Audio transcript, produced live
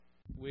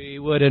We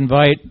would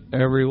invite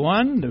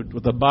everyone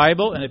with a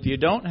Bible, and if you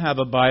don't have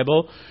a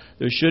Bible,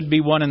 there should be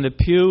one in the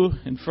pew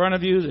in front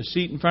of you, the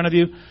seat in front of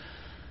you.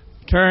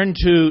 Turn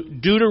to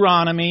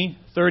Deuteronomy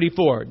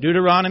 34.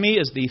 Deuteronomy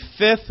is the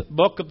fifth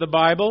book of the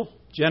Bible.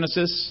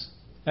 Genesis,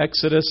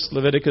 Exodus,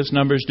 Leviticus,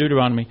 Numbers,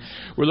 Deuteronomy.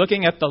 We're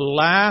looking at the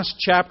last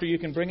chapter. You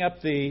can bring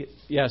up the...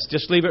 Yes,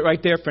 just leave it right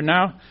there for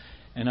now.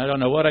 And I don't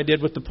know what I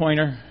did with the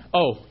pointer.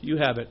 Oh, you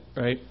have it,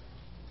 right?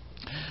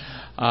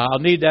 I'll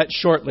need that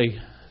shortly.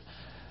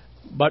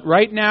 But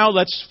right now,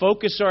 let's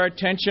focus our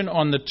attention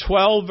on the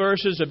 12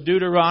 verses of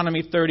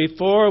Deuteronomy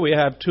 34. We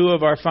have two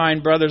of our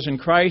fine brothers in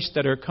Christ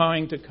that are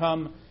going to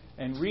come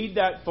and read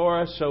that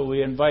for us. So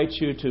we invite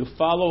you to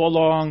follow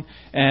along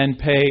and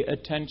pay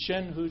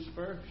attention. Who's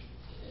first?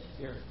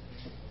 Here.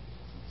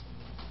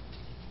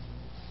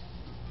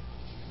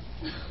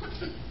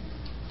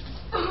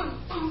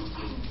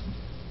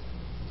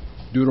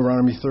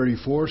 Deuteronomy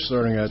 34,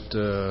 starting at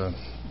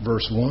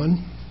verse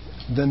 1.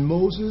 Then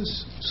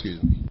Moses,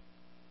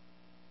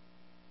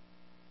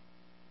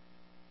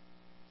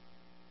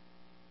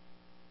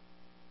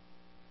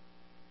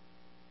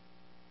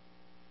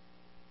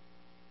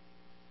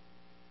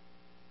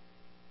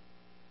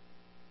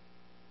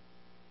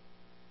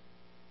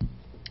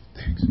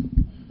 Thanks.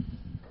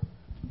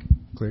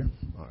 Clear?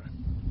 All right.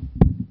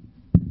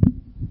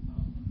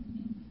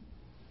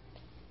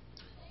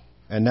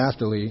 And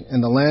Naphtali,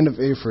 and the land of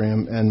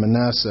Ephraim and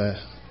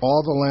Manasseh,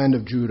 all the land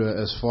of Judah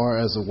as far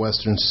as the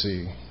western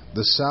sea,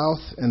 the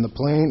south and the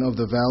plain of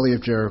the valley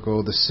of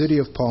Jericho, the city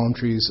of palm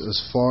trees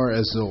as far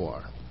as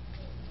Zoar.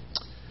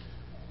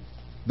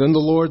 Then the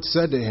Lord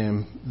said to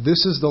him,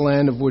 This is the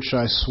land of which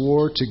I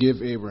swore to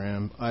give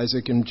Abraham,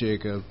 Isaac, and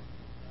Jacob,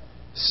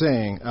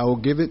 saying, I will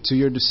give it to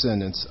your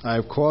descendants. I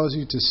have caused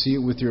you to see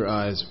it with your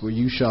eyes, but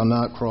you shall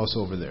not cross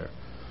over there.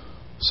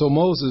 So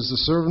Moses, the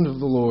servant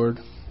of the Lord,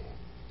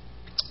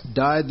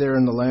 died there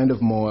in the land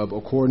of Moab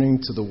according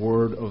to the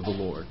word of the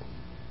Lord.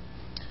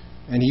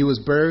 And he was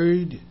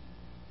buried,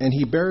 and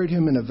he buried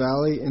him in a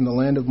valley in the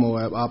land of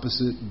Moab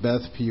opposite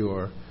Beth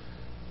Peor,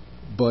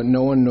 but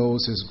no one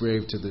knows his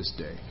grave to this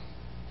day.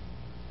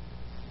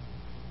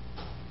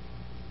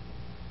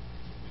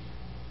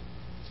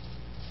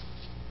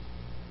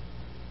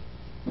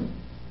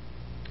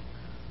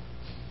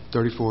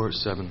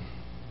 (34:7).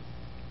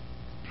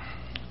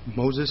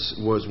 Moses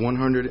was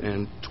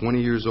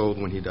 120 years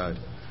old when he died.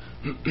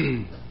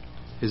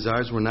 His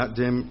eyes were not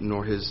dim,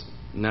 nor his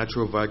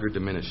natural vigor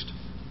diminished.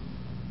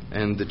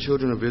 And the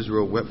children of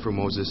Israel wept for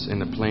Moses in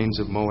the plains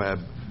of Moab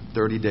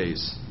 30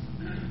 days.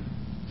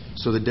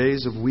 So the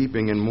days of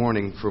weeping and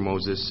mourning for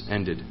Moses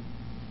ended.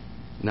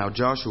 Now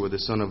Joshua, the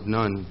son of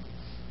Nun,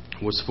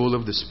 was full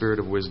of the spirit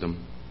of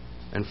wisdom,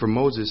 and for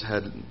Moses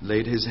had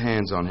laid his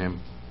hands on him.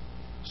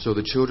 So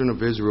the children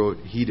of Israel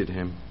heeded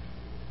him,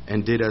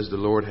 and did as the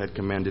Lord had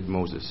commanded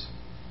Moses.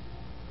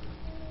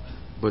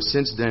 But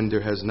since then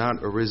there has not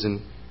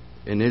arisen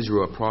in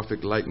Israel a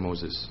prophet like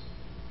Moses,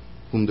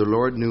 whom the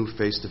Lord knew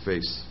face to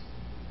face.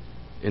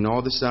 In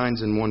all the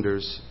signs and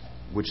wonders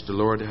which the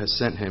Lord has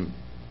sent him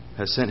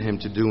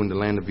to do in the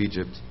land of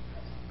Egypt,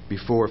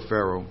 before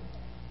Pharaoh,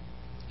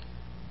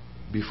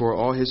 before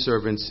all his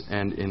servants,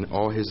 and in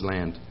all his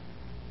land,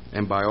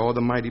 and by all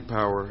the mighty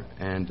power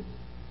and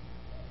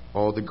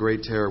all the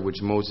great terror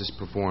which Moses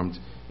performed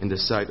in the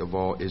sight of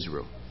all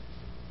Israel.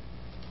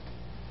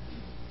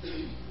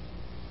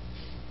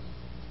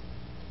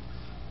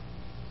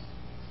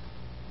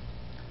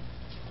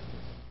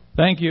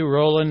 Thank you,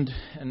 Roland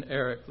and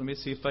Eric. Let me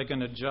see if I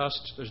can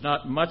adjust. There's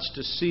not much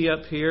to see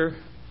up here,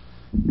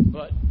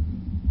 but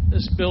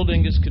this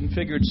building is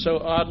configured so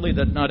oddly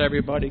that not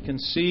everybody can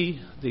see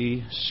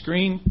the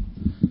screen.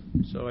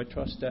 So I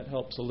trust that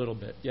helps a little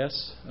bit.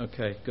 Yes?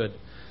 Okay, good.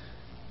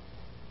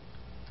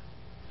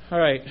 All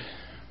right.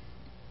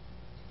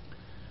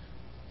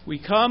 We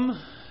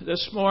come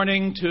this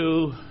morning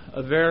to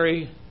a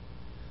very,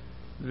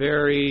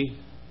 very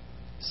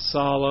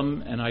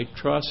solemn, and I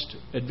trust,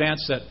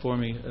 advance that for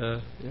me.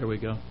 There we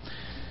go.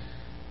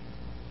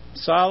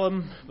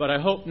 Solemn, but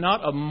I hope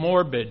not a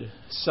morbid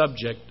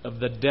subject of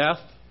the death.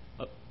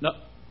 No,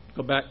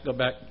 go back,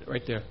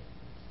 right there.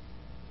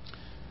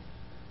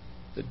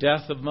 The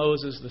death of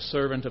Moses, the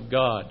servant of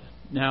God.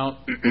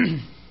 Now,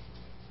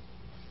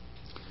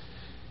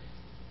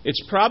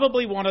 it's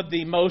probably one of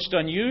the most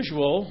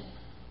unusual,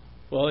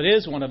 well, it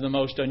is one of the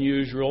most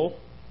unusual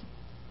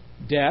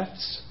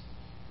deaths,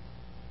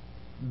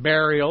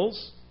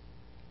 burials,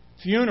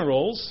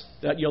 funerals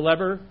that you'll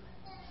ever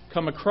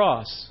come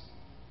across.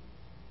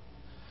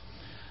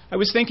 I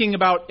was thinking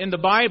about in the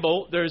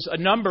Bible, there's a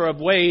number of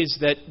ways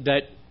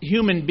that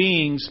human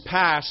beings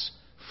pass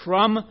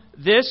from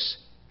this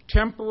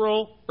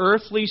temporal,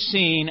 earthly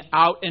scene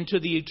out into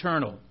the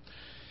eternal.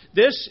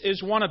 This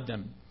is one of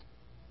them.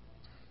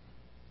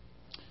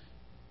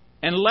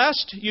 And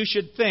lest you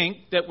should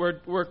think that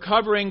we're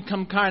covering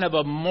some kind of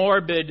a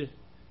morbid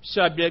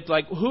subject,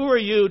 like, who are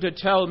you to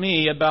tell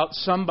me about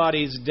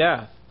somebody's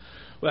death?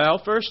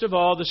 Well, first of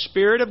all, the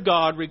Spirit of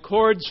God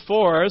records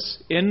for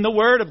us in the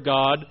Word of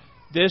God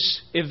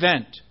this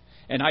event.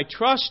 And I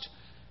trust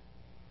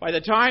By the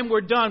time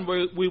we're done,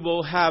 we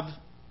will have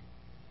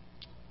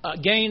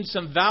gained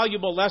some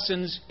valuable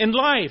lessons in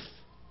life.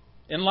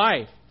 In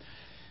life.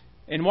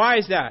 And why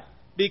is that?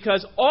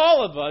 Because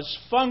all of us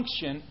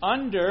function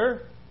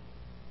under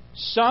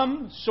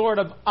some sort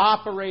of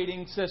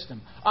operating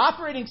system.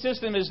 Operating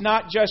system is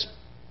not just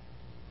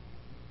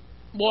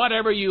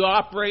whatever you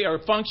operate or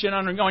function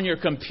on your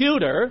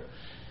computer,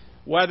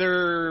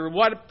 whether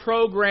what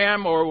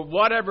program or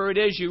whatever it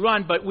is you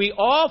run, but we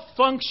all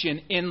function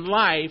in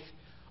life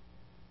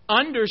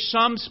under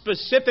some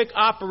specific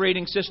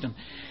operating system.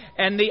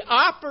 And the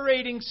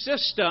operating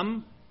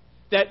system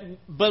that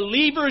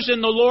believers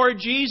in the Lord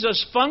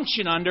Jesus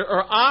function under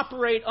or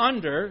operate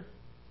under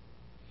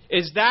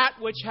is that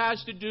which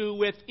has to do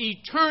with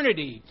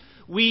eternity.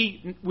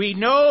 We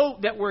know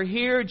that we're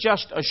here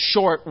just a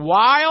short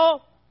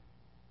while,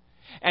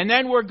 and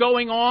then we're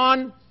going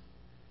on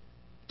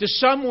to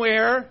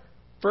somewhere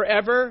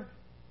forever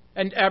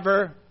and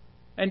ever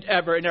and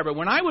ever and ever.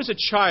 When I was a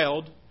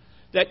child,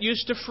 that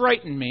used to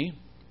frighten me.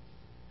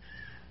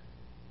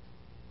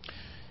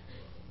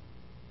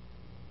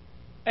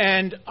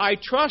 And I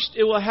trust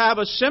it will have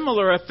a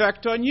similar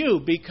effect on you,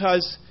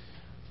 because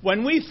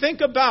when we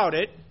think about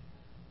it,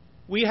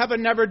 we have a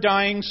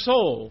never-dying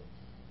soul.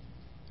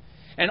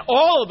 And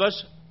all of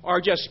us are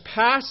just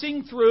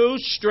passing through,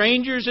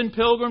 strangers and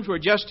pilgrims. We're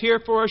just here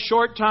for a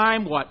short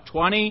time,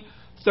 20,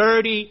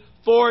 30,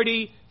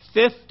 40,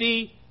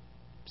 50,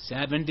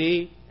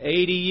 70,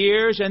 80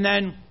 years, and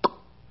then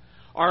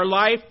our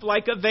life,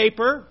 like a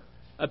vapor,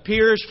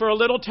 appears for a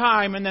little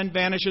time and then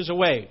vanishes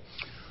away.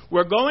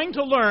 We're going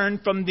to learn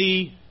from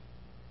the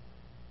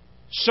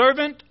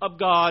servant of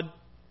God,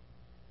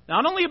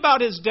 not only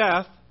about his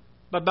death,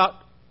 but about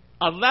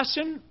a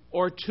lesson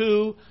or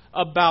two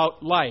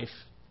about life.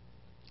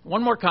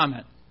 One more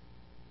comment.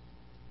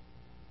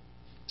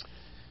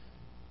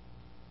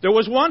 There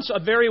was once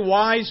a very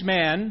wise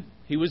man.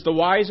 He was the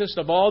wisest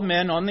of all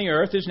men on the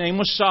earth. His name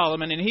was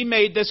Solomon, and he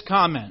made this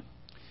comment.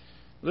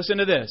 Listen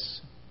to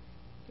this.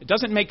 It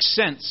doesn't make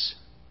sense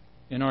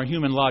in our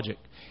human logic.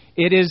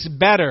 It is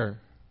better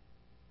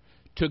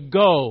to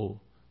go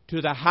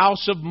to the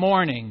house of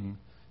mourning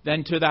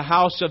than to the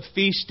house of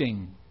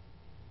feasting.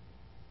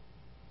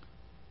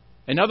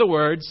 In other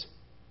words,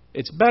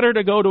 it's better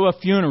to go to a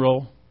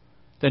funeral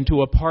than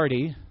to a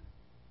party.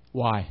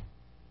 Why?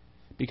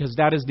 Because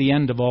that is the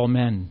end of all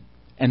men,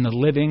 and the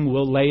living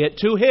will lay it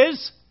to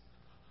his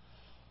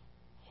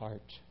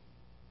heart.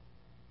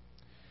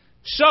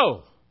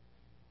 So,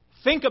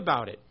 think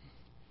about it.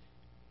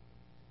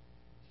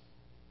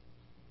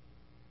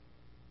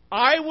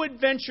 I would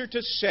venture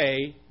to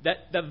say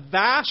that the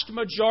vast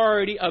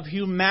majority of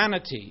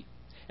humanity,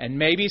 and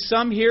maybe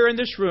some here in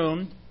this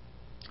room,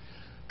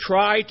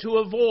 try to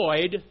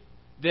avoid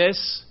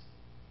this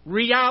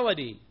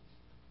reality.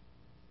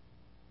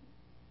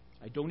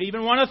 I don't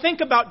even want to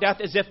think about death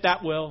as if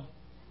that will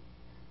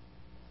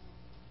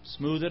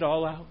smooth it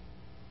all out.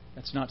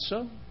 That's not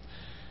so.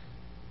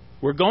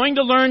 We're going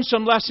to learn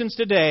some lessons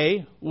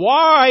today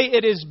why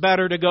it is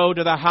better to go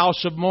to the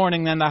house of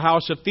mourning than the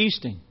house of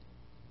feasting.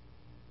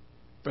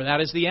 For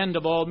that is the end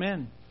of all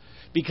men.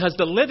 Because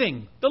the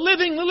living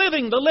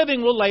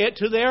will lay it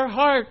to their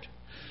heart.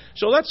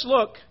 So let's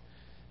look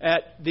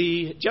at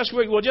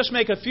we'll just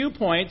make a few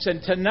points,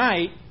 and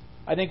tonight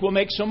I think we'll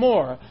make some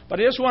more. But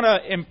I just want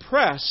to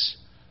impress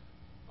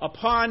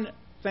upon,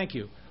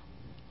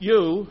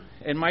 you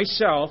and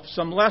myself,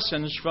 some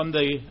lessons from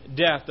the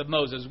death of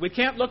Moses. We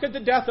can't look at the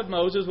death of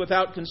Moses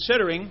without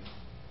considering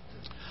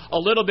a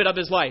little bit of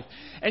his life.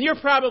 And you're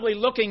probably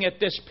looking at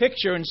this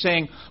picture and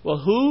saying, well,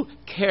 who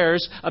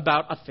cares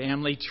about a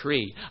family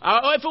tree?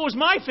 If it was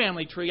my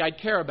family tree, I'd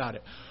care about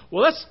it.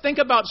 Well, let's think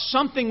about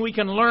something we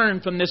can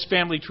learn from this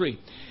family tree.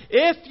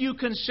 If you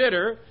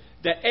consider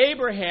that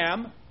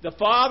Abraham, the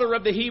father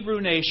of the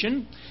Hebrew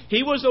nation,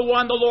 he was the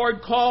one the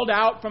Lord called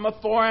out from a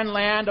foreign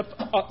land,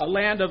 a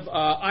land of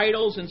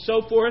idols and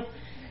so forth,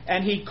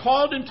 and he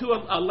called him to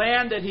a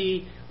land that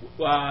he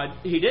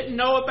didn't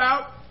know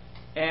about,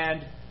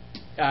 and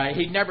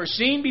he'd never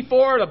seen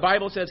before. The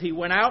Bible says he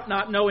went out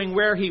not knowing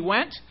where he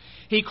went.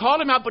 He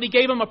called him out, but he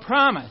gave him a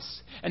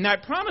promise. And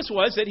that promise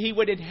was that he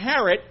would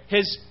inherit,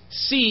 his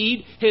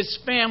seed, his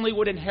family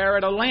would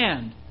inherit a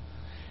land.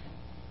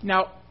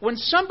 Now, when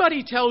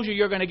somebody tells you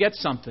you're going to get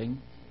something,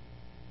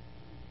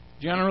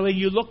 generally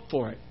you look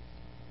for it,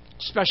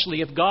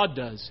 especially if God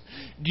does.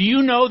 Do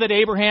you know that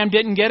Abraham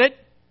didn't get it?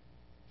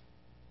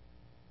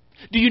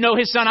 Do you know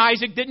his son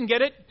Isaac didn't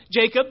get it?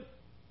 Jacob?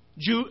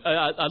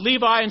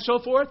 Levi and so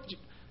forth?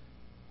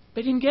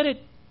 They didn't get it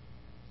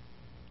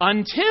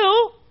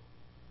until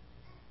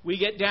we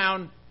get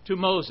down to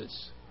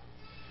Moses.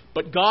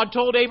 But God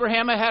told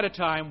Abraham ahead of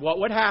time what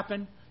would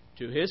happen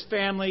to his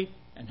family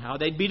and how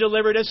they'd be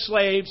delivered as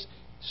slaves,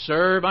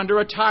 serve under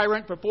a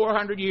tyrant for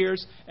 400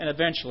 years, and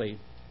eventually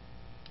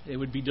they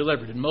would be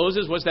delivered. And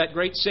Moses was that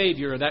great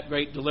Savior, that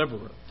great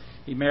deliverer.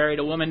 He married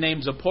a woman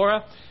named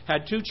Zipporah,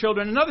 had 2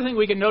 children. Another thing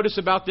we can notice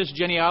about this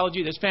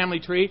genealogy, this family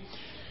tree,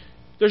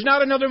 There's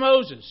not another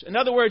Moses. In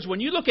other words, when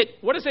you look at,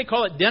 what does they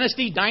call it?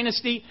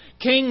 Dynasty?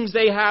 Kings,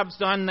 they have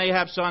sons, they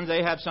have sons,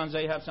 they have sons,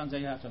 they have sons,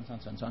 they have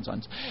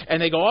sons.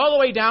 And they go all the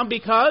way down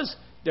because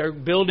they're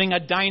building a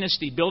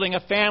dynasty, building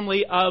a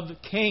family of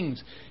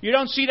kings. You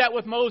don't see that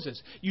with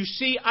Moses. You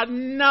see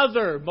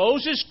another.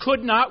 Moses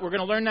could not, we're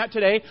going to learn that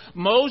today,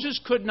 Moses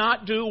could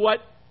not do what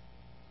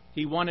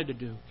he wanted to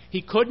do.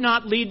 He could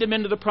not lead them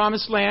into the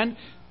promised land.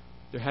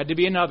 There had to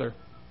be another.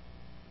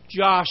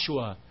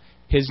 Joshua.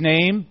 His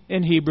name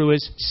in Hebrew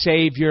is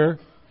Savior.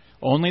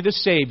 Only the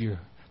Savior.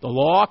 The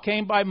law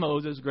came by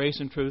Moses.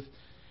 Grace and truth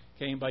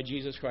came by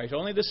Jesus Christ.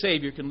 Only the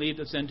Savior can lead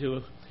us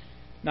into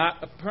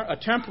not a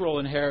temporal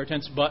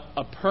inheritance, but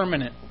a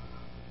permanent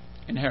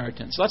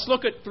inheritance. Let's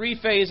look at 3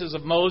 phases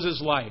of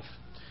Moses' life.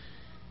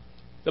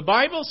 The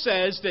Bible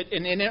says that,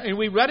 and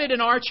we read it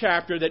in our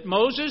chapter, that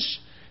Moses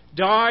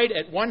died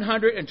at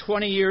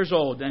 120 years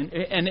old.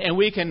 And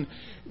we can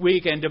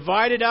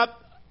divide it up,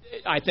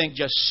 I think,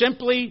 just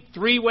simply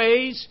 3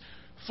 ways.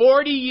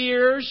 40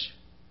 years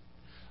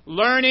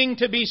learning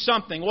to be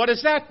something. What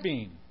does that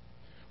mean?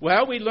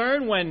 Well, we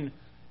learn when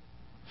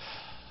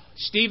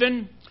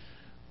Stephen,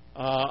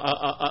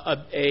 a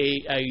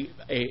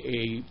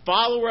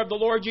follower of the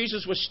Lord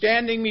Jesus, was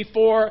standing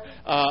before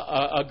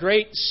a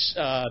great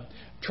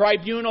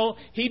tribunal.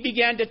 He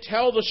began to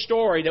tell the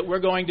story that we're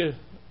going to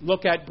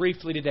look at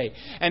briefly today.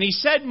 And he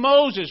said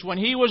Moses, when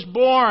he was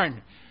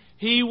born,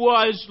 he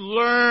was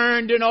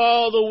learned in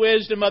all the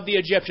wisdom of the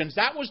Egyptians.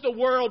 That was the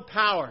world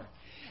power.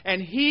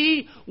 And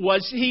he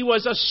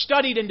was a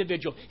studied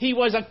individual. He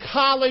was a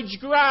college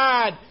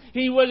grad.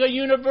 He was a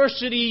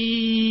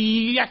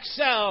university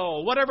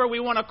excel, whatever we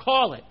want to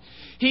call it.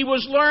 He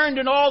was learned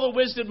in all the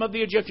wisdom of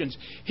the Egyptians.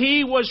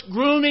 He was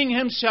grooming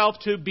himself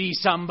to be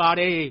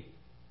somebody.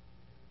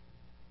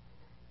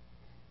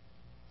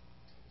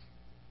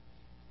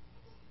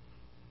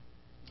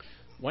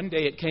 One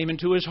day it came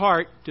into his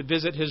heart to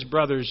visit his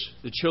brothers,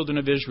 the children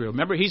of Israel.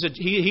 Remember,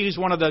 he's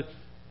one of the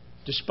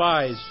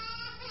despised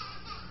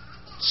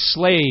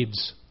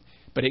slaves.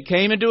 But it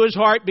came into his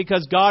heart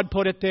because God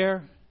put it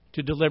there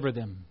to deliver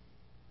them.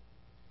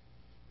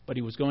 But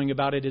he was going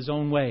about it his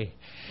own way.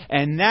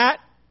 And that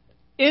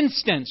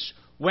instance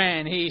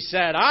when he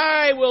said,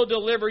 I will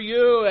deliver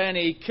you, and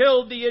he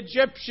killed the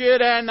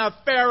Egyptian, and the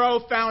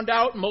Pharaoh found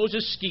out,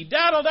 Moses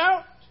skedaddled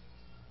out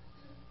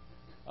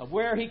of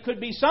where he could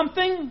be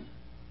something.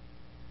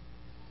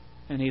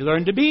 And he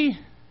learned to be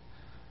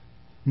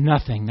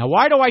nothing. Now,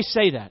 why do I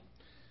say that?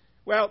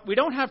 Well, we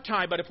don't have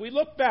time, but if we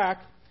look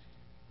back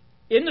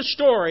in the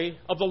story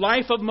of the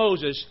life of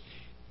Moses,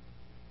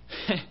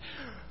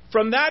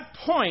 from that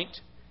point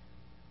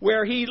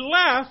where he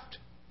left,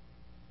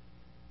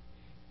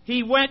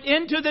 he went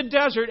into the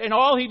desert and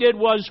all he did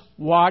was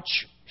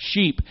watch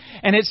sheep.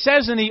 And it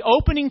says in the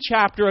opening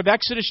chapter of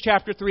Exodus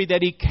chapter 3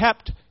 that he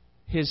kept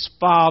his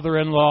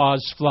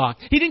father-in-law's flock.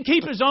 He didn't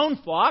keep his own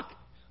flock.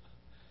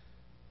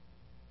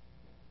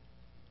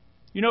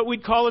 You know what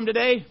we'd call him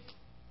today?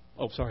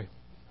 Oh, sorry.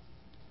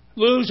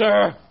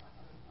 Loser.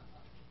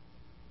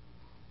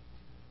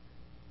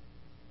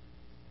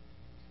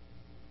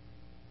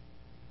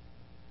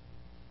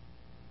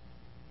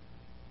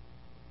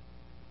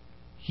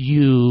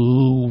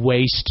 You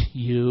waste,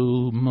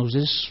 you,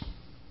 Moses,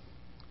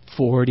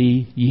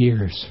 40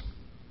 years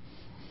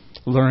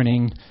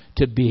learning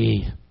to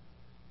be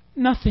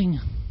nothing.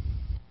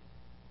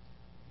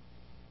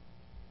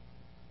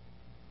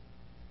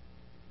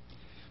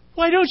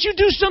 Why don't you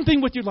do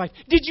something with your life?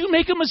 Did you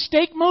make a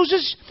mistake,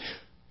 Moses?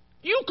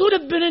 You could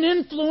have been an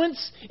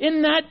influence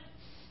in that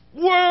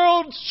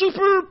world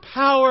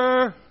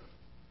superpower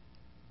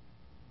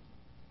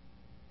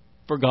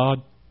for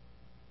God.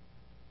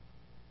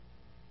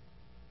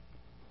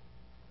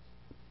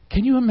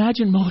 Can you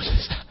imagine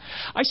Moses?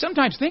 I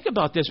sometimes think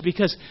about this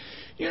because,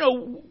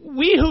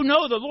 we who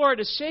know the Lord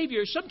as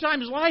Savior,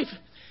 sometimes life,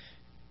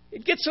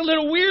 it gets a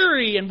little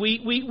weary, and we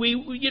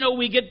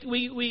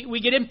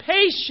get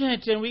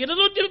impatient, and we get a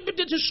little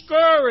bit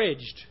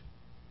discouraged.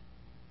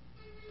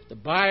 The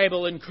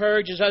Bible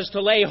encourages us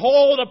to lay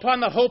hold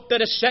upon the hope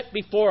that is set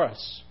before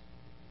us.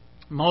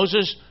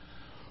 Moses,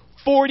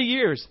 40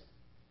 years.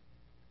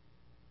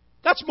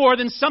 That's more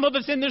than some of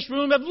us in this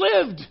room have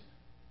lived,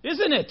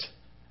 isn't it?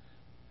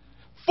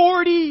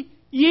 40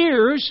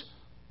 years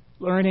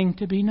learning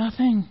to be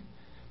nothing.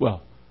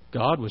 Well,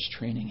 God was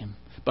training him.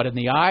 But in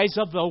the eyes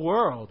of the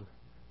world,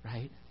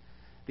 right?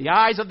 The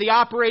eyes of the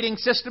operating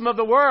system of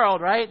the world,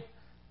 right?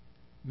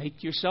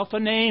 Make yourself a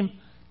name.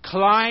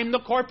 Climb the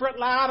corporate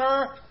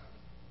ladder.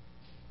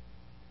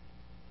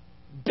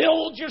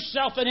 Build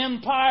yourself an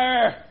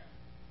empire.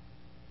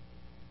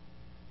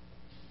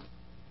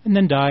 And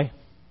then die.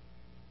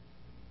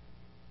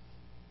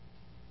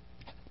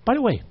 By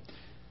the way,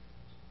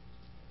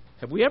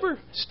 have we ever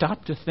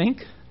stopped to think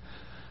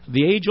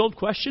the age-old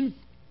question?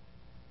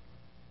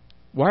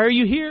 Why are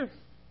you here?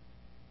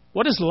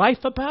 What is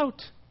life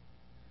about?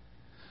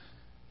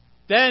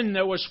 Then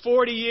there was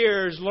 40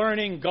 years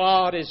learning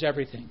God is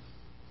everything.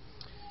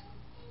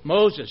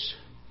 Moses,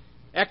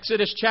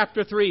 Exodus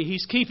chapter 3.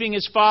 He's keeping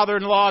his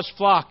father-in-law's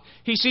flock.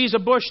 He sees a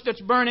bush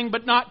that's burning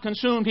but not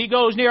consumed. He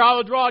goes near. I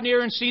will draw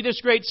near and see this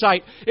great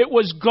sight. It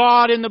was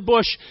God in the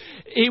bush.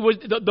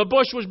 The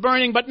bush was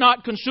burning but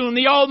not consumed.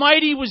 The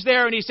Almighty was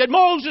there, and he said,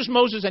 Moses,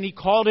 Moses. And he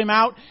called him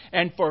out.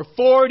 And for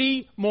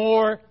 40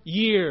 more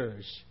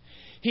years,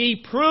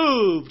 he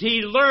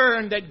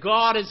learned that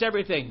God is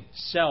everything.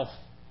 Self,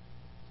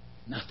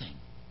 nothing.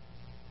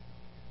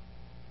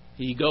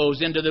 He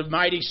goes into the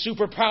mighty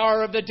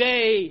superpower of the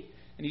day.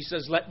 And he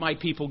says, let my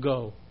people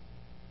go.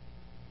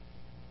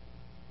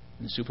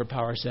 And the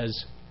superpower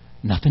says,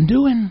 nothing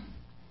doing.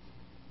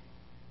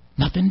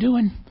 Nothing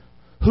doing.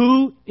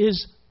 Who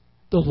is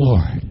the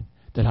Lord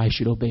that I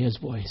should obey his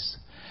voice?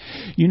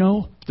 You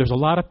know, there's a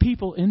lot of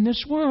people in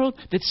this world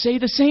that say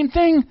the same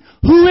thing.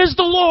 Who is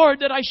the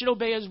Lord that I should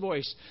obey his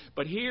voice?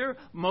 But here,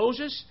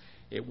 Moses,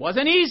 it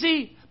wasn't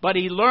easy, but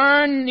he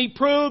learned, he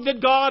proved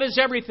that God is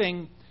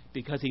everything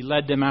because he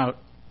led them out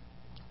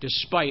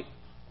despite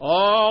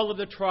all of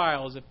the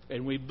trials,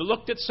 and we've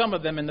looked at some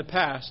of them in the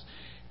past,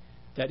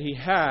 that he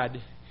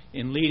had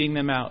in leading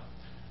them out.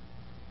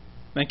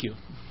 Thank you.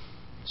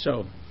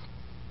 So,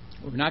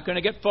 we're not going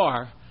to get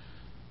far.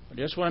 I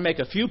just want to make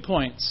a few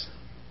points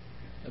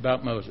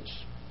about Moses.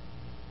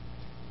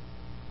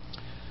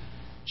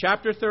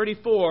 Chapter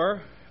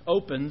 34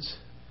 opens,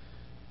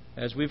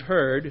 as we've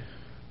heard,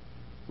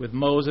 with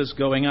Moses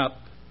going up.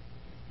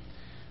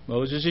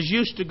 Moses is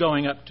used to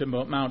going up to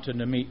a mountain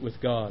to meet with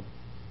God.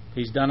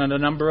 He's done it a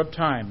number of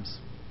times.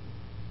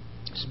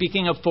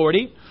 Speaking of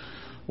 40,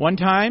 one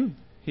time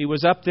he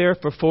was up there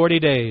for 40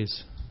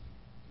 days.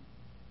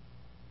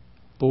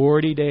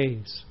 40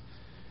 days.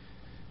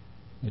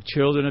 The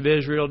children of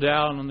Israel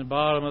down on the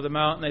bottom of the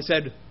mountain, they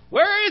said,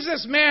 where is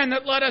this man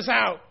that let us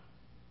out?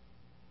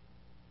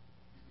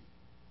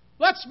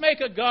 Let's make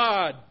a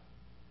god.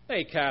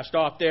 They cast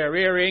off their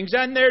earrings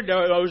and their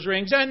nose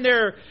rings and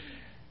their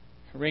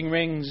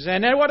rings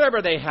and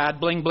whatever they had,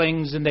 bling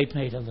blings, and they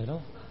made a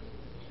little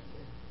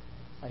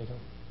idol.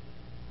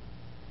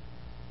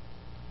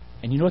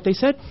 And you know what they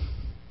said?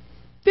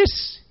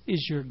 This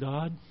is your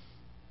God.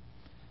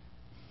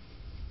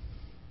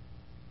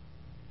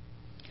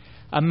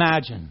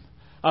 Imagine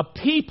a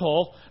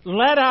people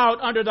led out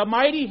under the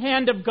mighty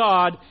hand of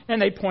God,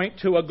 and they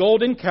point to a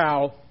golden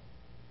cow.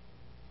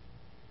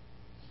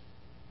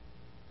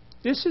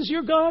 This is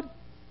your God?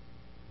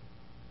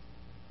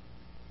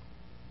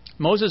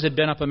 Moses had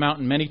been up a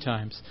mountain many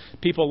times.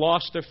 People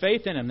lost their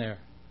faith in him there,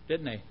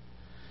 didn't they?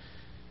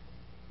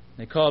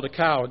 They called a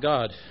cow a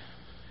god.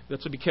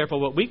 Let's be careful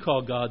what we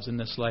call gods in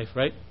this life,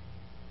 right?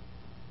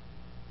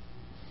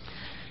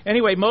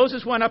 Anyway,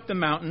 Moses went up the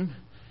mountain,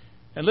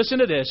 and listen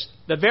to this.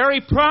 The very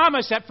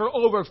promise that for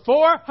over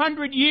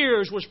 400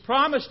 years was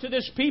promised to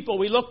this people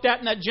we looked at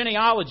in that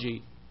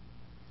genealogy.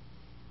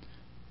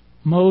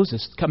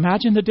 Moses,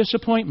 imagine the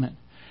disappointment.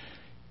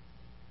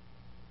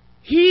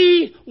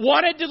 He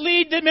wanted to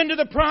lead them into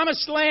the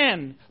promised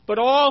land, but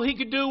all he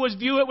could do was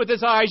view it with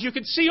his eyes. You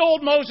could see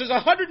old Moses,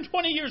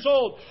 120 years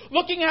old,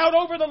 looking out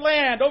over the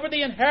land, over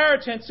the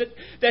inheritance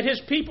that his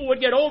people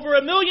would get, over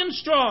 1 million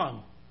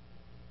strong.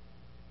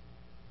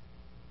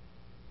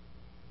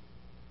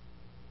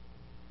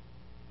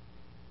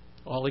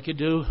 All he could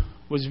do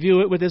was view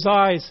it with his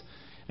eyes.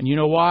 And you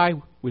know why?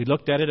 We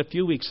looked at it a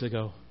few weeks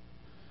ago.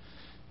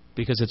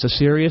 Because it's a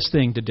serious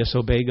thing to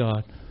disobey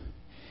God.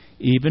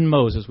 Even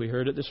Moses, we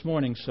heard it this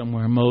morning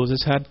somewhere,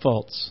 Moses had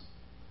faults.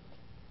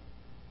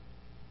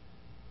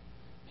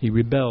 He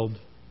rebelled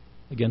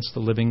against the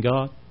living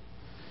God.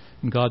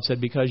 And God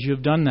said, because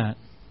you've done that,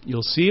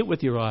 you'll see it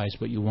with your eyes,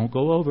 but you won't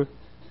go over.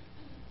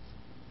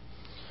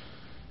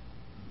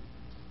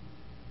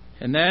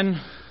 And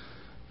then,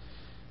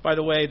 by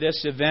the way,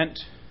 this event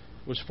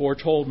was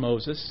foretold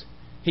Moses.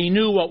 He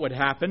knew what would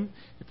happen.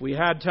 If we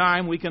had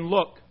time, we can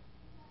look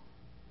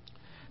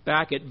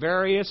back at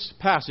various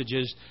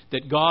passages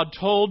that God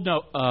told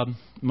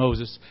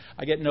Moses.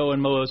 I get Noah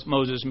and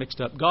Moses mixed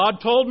up. God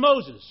told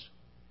Moses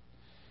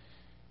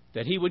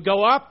that he would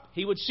go up,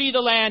 he would see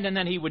the land, and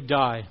then he would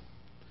die.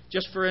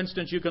 Just for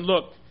instance, you can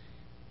look.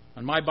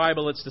 On my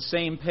Bible, it's the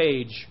same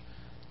page,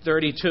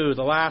 32,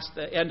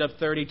 the end of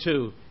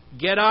 32.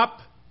 Get up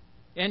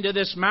into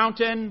this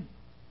mountain,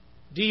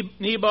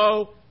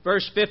 Nebo,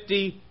 verse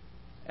 50,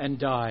 and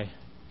die.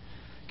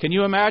 Can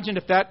you imagine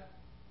if that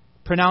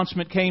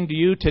pronouncement came to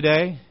you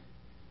today?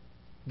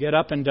 Get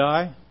up and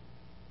die.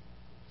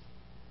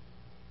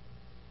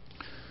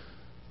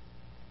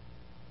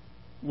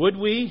 Would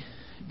we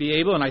be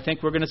able, and I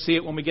think we're going to see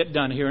it when we get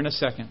done here in a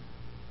second,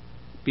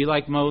 be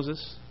like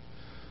Moses,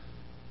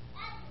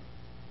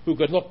 who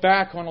could look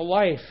back on a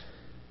life.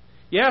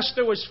 Yes,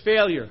 there was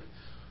failure,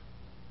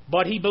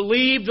 but he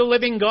believed the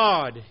living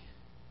God.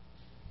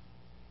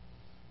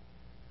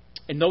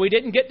 And though he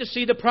didn't get to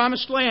see the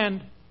promised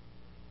land,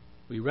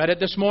 we read it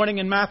this morning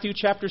in Matthew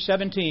chapter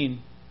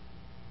 17.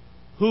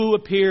 Who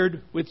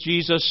appeared with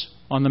Jesus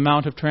on the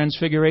Mount of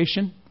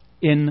Transfiguration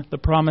in the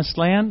promised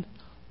land?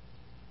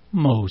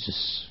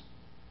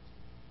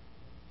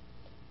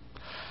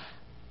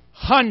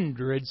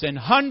 hundreds and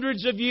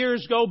hundreds of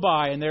years go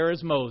by, and there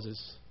is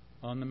Moses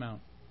on the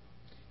mount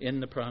in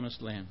the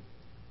promised land.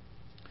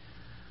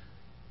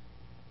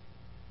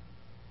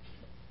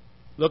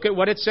 Look at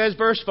what it says,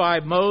 verse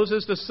 5.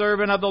 Moses, the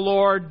servant of the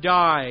Lord,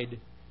 died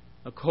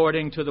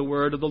according to the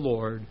word of the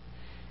Lord.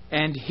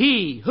 And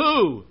he,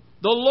 who?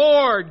 The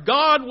Lord,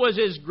 God was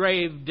his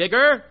grave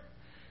digger.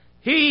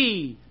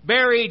 He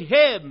buried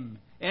him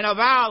in a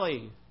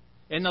valley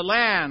in the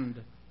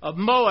land of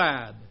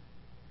Moab.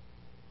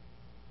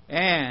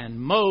 And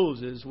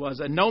Moses was,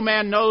 and no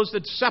man knows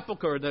the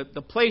sepulchre,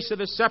 the place of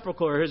his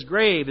sepulchre, his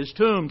grave, his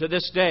tomb to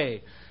this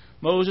day.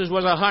 Moses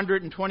was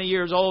 120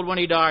 years old when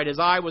he died. His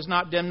eye was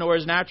not dim, nor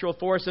his natural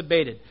force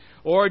abated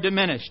or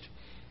diminished.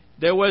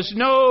 He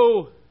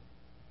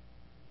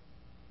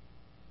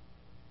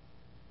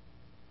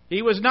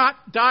was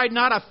died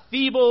not a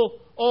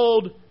feeble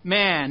old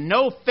man,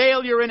 no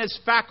failure in his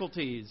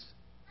faculties,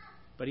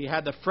 but he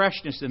had the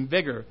freshness and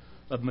vigor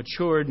of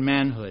matured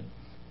manhood.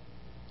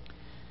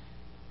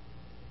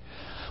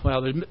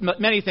 Well, there's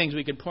many things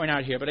we could point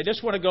out here, but I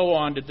just want to go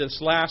on to this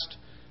last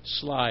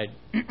slide.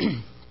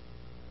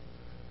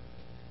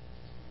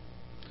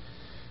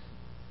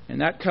 And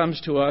that comes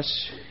to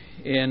us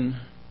in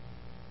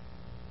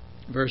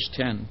verse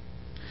 10.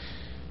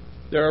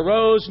 There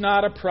arose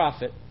not a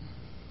prophet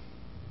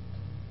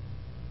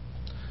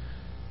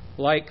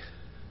like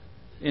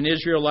in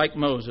Israel like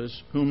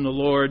Moses, whom the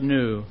Lord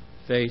knew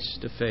face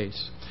to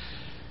face.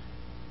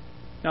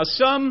 Now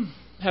some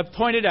have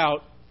pointed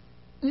out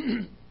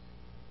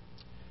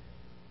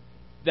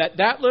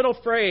that little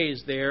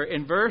phrase there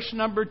in verse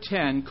number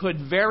 10 could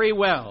very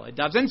well, it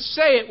doesn't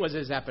say it was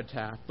his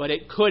epitaph, but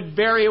it could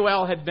very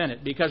well have been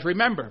it. Because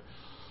remember,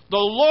 the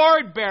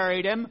Lord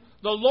buried him.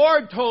 The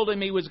Lord told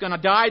him he was going to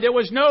die. There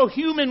was no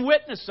human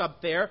witness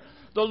up there.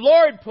 The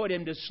Lord put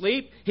him to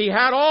sleep. He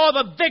had all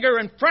the vigor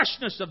and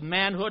freshness of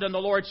manhood, and the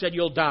Lord said,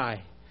 "You'll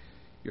die.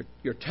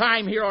 Your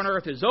time here on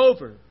earth is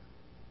over."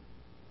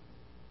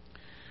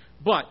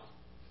 But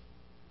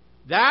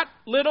that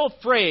little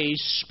phrase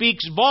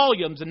speaks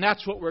volumes, and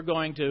that's what we're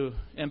going to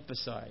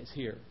emphasize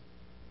here.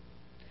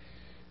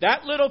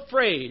 That little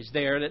phrase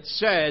there that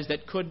says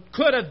that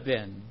could have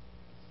been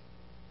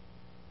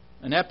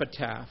an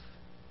epitaph.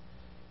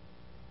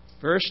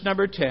 Verse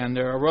number 10,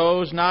 there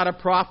arose not a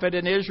prophet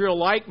in Israel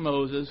like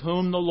Moses,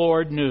 whom the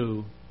Lord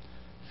knew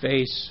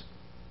face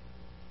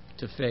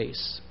to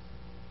face.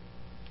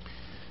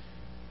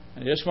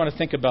 I just want to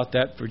think about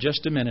that for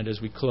just a minute as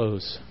we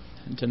close.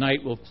 And tonight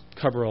we'll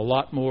cover a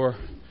lot more.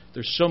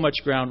 There's so much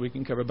ground we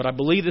can cover, but I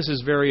believe this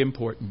is very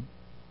important.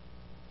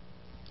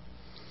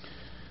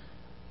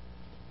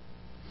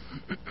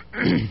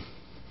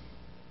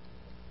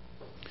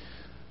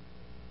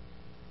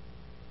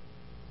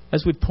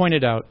 As we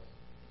pointed out,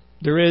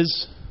 there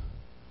is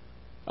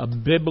a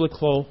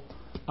biblical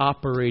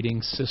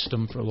operating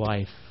system for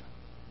life.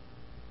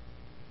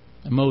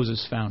 And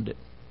Moses found it.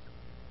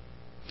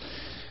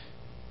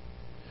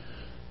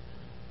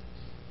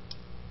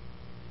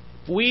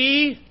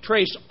 We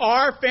trace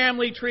our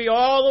family tree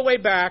all the way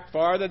back,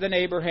 farther than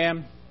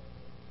Abraham,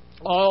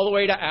 all the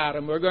way to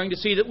Adam. We're going to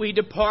see that we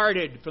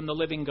departed from the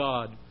living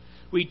God.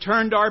 We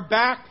turned our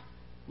back.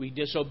 We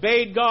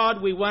disobeyed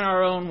God. We went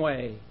our own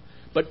way.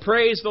 But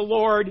praise the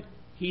Lord,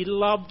 He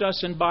loved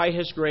us and by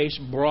His grace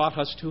brought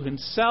us to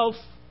Himself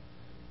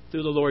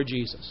through the Lord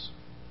Jesus.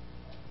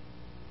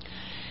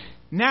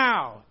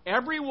 Now,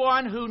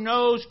 everyone who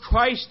knows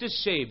Christ as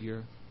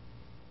Savior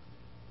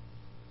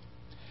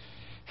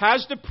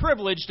has the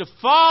privilege to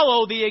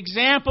follow the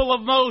example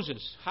of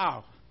Moses.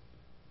 How?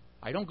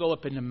 I don't go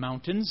up in the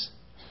mountains.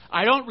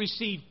 I don't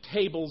receive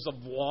tables of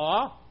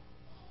law.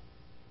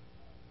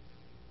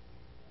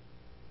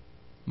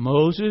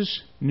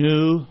 Moses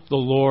knew the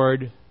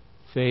Lord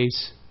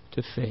face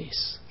to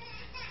face.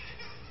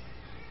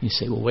 You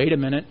say, well, wait a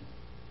minute.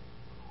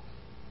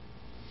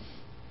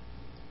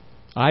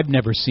 I've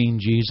never seen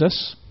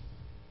Jesus.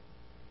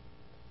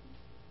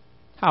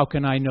 How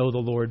can I know the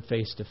Lord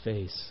face to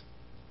face?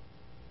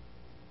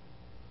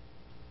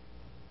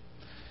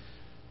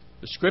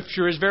 The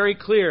Scripture is very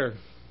clear.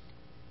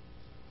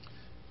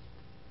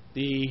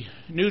 The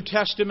New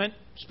Testament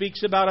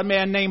speaks about a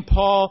man named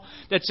Paul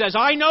that says,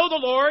 I know the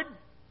Lord.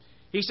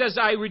 He says,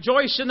 I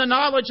rejoice in the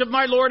knowledge of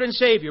my Lord and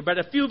Savior. But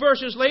a few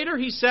verses later,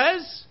 he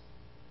says,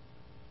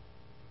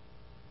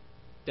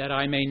 that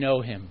I may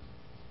know Him.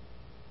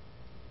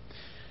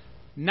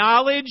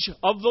 Knowledge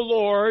of the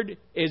Lord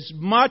is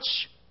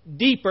much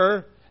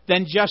deeper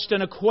than just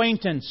an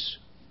acquaintance.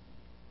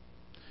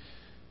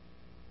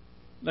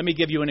 Let me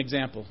give you an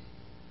example.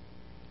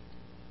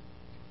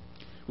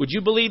 Would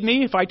you believe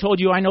me if I told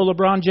you I know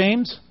LeBron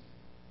James?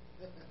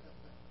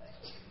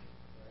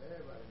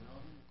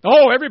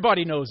 Oh,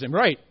 everybody knows him,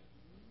 right.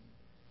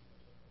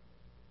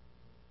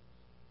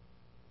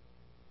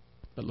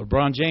 But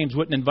LeBron James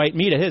wouldn't invite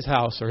me to his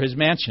house or his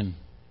mansion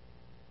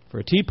for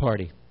a tea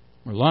party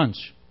or lunch.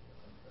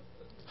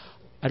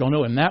 I don't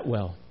know him that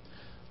well.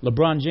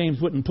 LeBron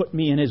James wouldn't put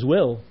me in his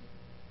will,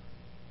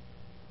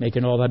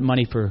 making all that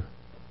money for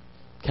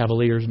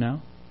Cavaliers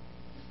now.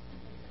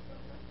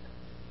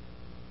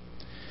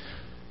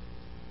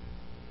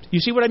 You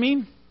see what I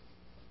mean?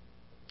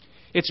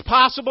 It's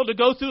possible to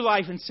go through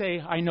life and say,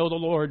 I know the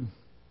Lord.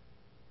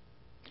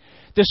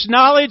 This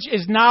knowledge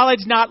is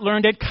knowledge not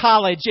learned at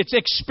college. It's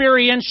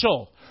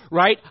experiential,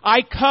 right?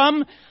 I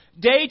come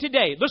day to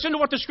day. Listen to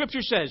what the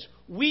Scripture says.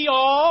 We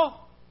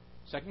all,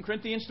 2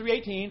 Corinthians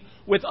 3:18,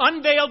 with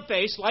unveiled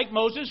face, like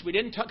Moses, we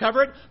didn't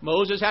cover it.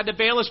 Moses had to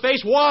veil his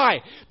face.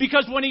 Why?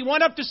 Because when he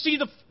went up to see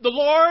the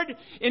Lord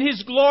in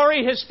His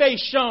glory, His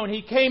face shone.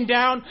 He came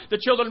down, the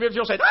children of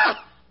Israel said,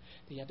 ah!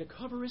 He had to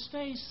cover his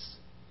face.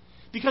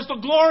 Because the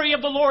glory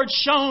of the Lord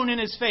shone in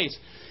his face.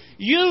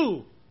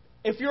 You,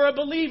 if you're a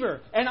believer,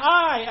 and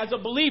I, as a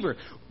believer,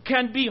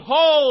 can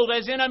behold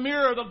as in a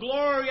mirror the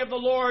glory of the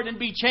Lord and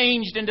be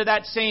changed into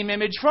that same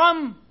image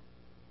from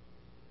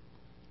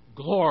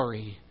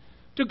glory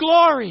to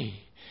glory.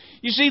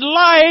 You see,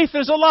 life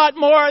is a lot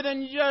more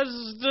than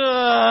just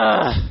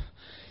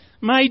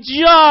my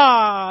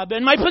job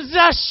and my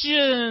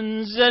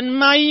possessions and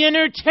my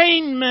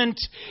entertainment.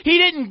 He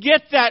didn't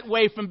get that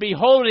way from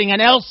beholding an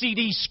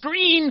LCD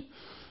screen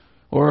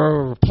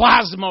or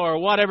plasma or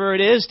whatever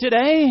it is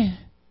today.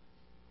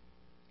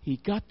 He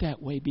got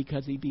that way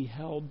because he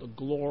beheld the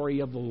glory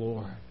of the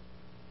Lord.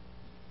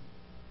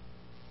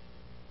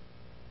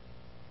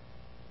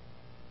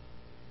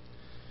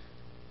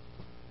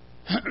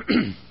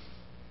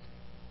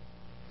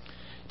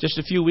 Just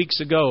a few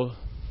weeks ago,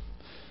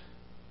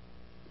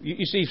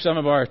 you see some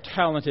of our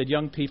talented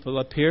young people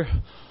up here.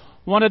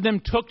 One of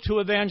them took to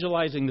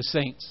evangelizing the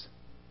saints.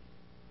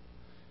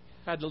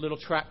 Had the little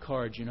track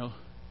cards,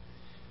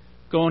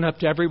 going up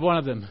to every one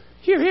of them.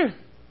 Here.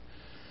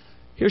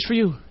 Here's for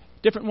you.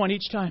 Different one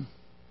each time.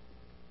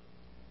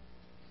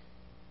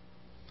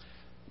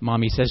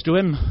 Mommy says to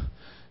him,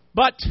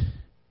 but,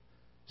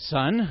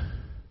 son,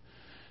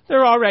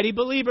 they're already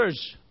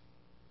believers.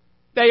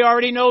 They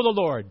already know the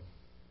Lord.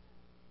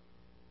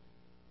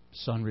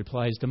 Son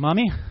replies to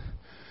Mommy,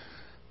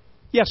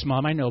 yes,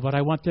 Mom, I know, but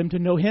I want them to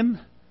know Him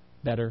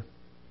better.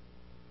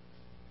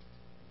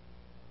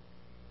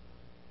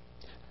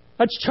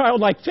 That's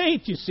childlike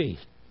faith, you see.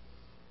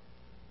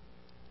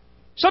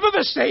 Some of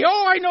us say,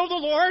 oh, I know the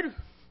Lord.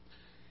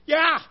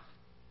 Yeah,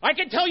 I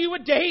can tell you a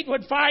date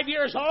when 5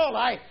 years old.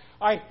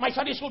 My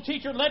Sunday school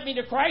teacher led me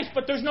to Christ,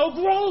 but there's no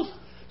growth.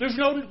 There's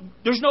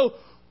no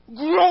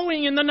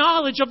growing in the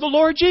knowledge of the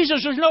Lord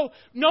Jesus. There's no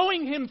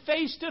knowing Him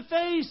face to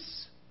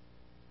face.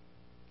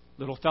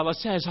 Little fella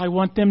says, I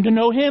want them to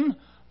know Him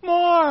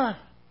more.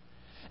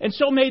 And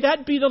so may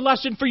that be the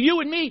lesson for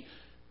you and me.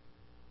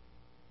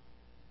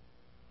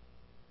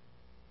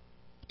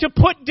 To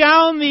put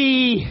down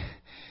the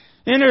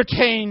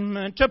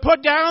entertainment, to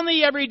put down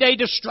the everyday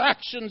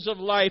distractions of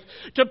life,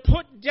 to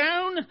put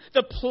down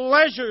the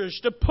pleasures,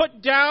 to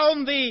put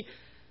down the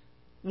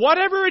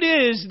whatever it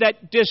is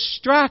that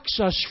distracts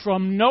us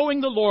from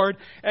knowing the Lord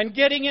and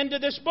getting into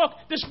this book.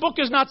 This book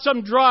is not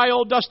some dry,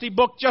 old, dusty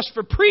book just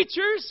for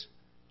preachers.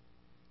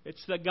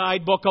 It's the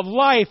guidebook of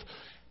life.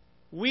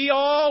 We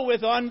all,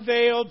 with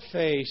unveiled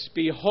face,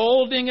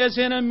 beholding as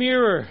in a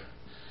mirror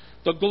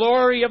the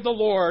glory of the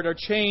Lord, are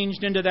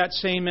changed into that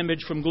same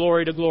image from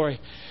glory to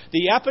glory.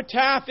 The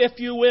epitaph, if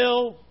you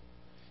will,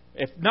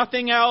 if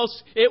nothing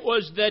else, it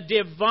was the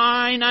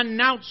divine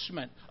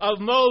announcement of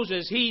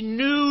Moses. He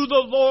knew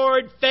the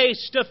Lord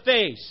face to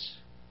face.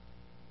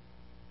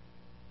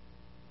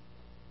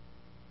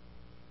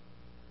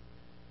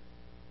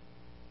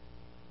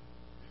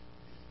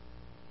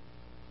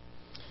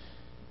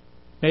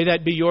 May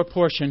that be your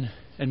portion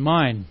and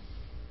mine.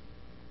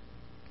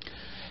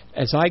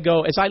 As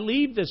I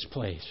leave this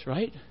place,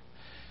 right?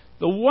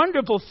 The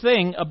wonderful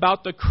thing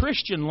about the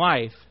Christian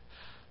life,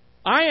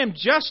 I am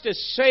just as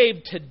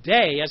saved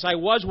today as I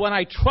was when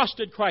I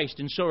trusted Christ,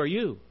 and so are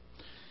you,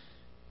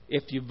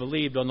 if you've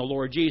believed on the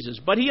Lord Jesus.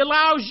 But He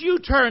allows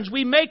U-turns.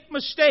 We make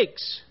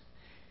mistakes.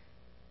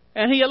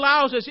 And He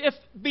allows us, if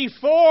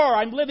before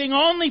I'm living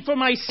only for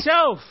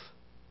myself,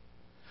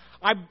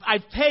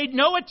 I've paid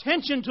no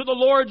attention to the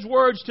Lord's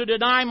words to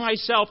deny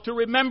myself, to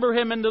remember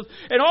Him, and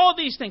all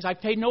these things.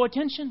 I've paid no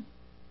attention.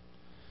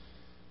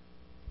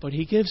 But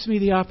He gives me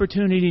the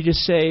opportunity to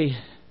say,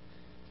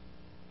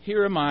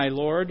 here am I,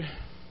 Lord.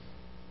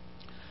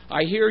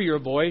 I hear Your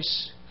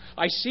voice.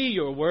 I see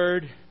Your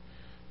word.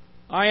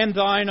 I am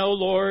Thine, O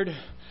Lord.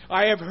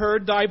 I have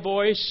heard Thy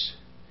voice.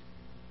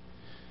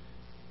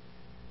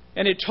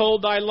 And it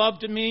told Thy love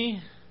to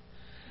me.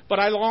 But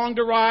I long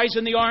to rise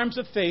in the arms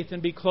of faith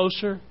and be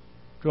closer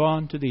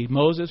drawn to Thee.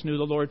 Moses knew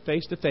the Lord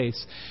face to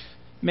face.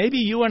 Maybe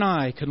you and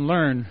I can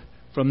learn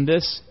from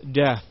this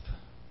death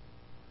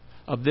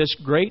of this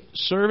great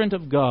servant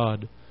of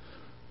God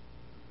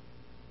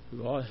who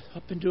goes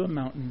up into a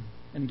mountain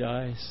and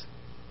dies.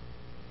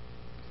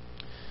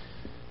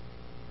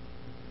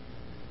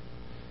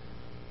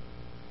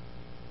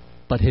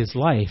 But his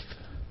life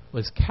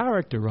was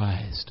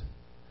characterized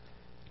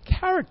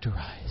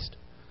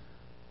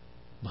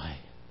by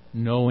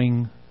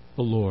knowing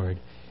the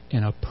Lord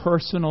in a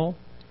personal,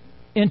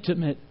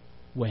 intimate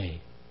way.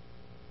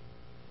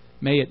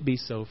 May it be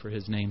so for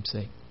His name's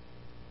sake.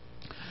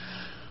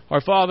 Our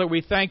Father,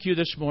 we thank you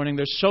this morning.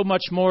 There's so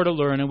much more to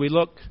learn, and we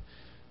look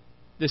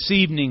this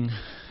evening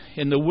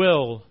in the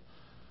will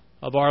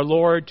of our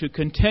Lord to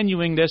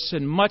continuing this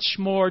and much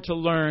more to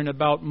learn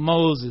about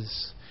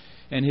Moses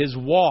and his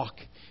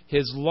walk,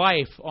 his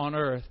life on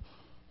earth.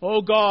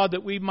 Oh God,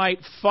 that we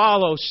might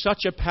follow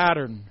such a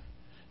pattern,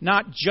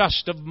 not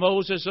just of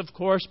Moses, of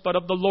course, but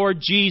of the Lord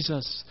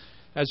Jesus.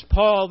 As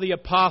Paul the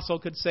Apostle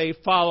could say,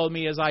 follow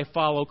me as I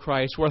follow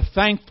Christ. We're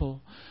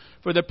thankful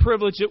for the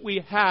privilege that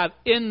we have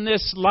in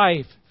this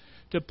life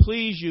to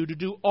please you, to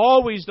do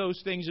always those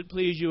things that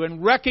please you,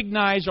 and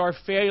recognize our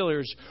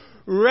failures,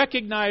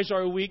 recognize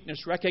our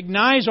weakness,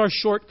 recognize our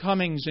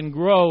shortcomings, and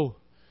grow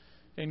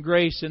in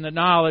grace in the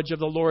knowledge of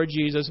the Lord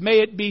Jesus.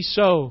 May it be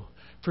so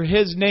for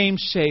His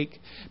name's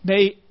sake.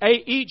 May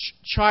each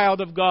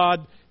child of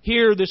God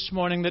here this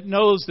morning that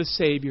knows the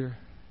Savior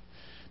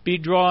be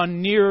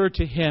drawn nearer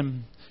to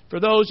Him.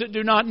 For those that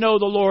do not know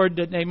the Lord,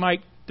 that they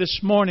might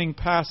this morning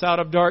pass out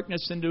of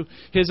darkness into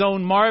His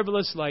own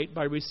marvelous light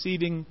by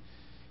receiving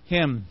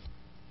Him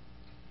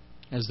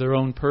as their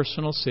own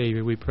personal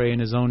Savior. We pray in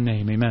His own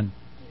name. Amen.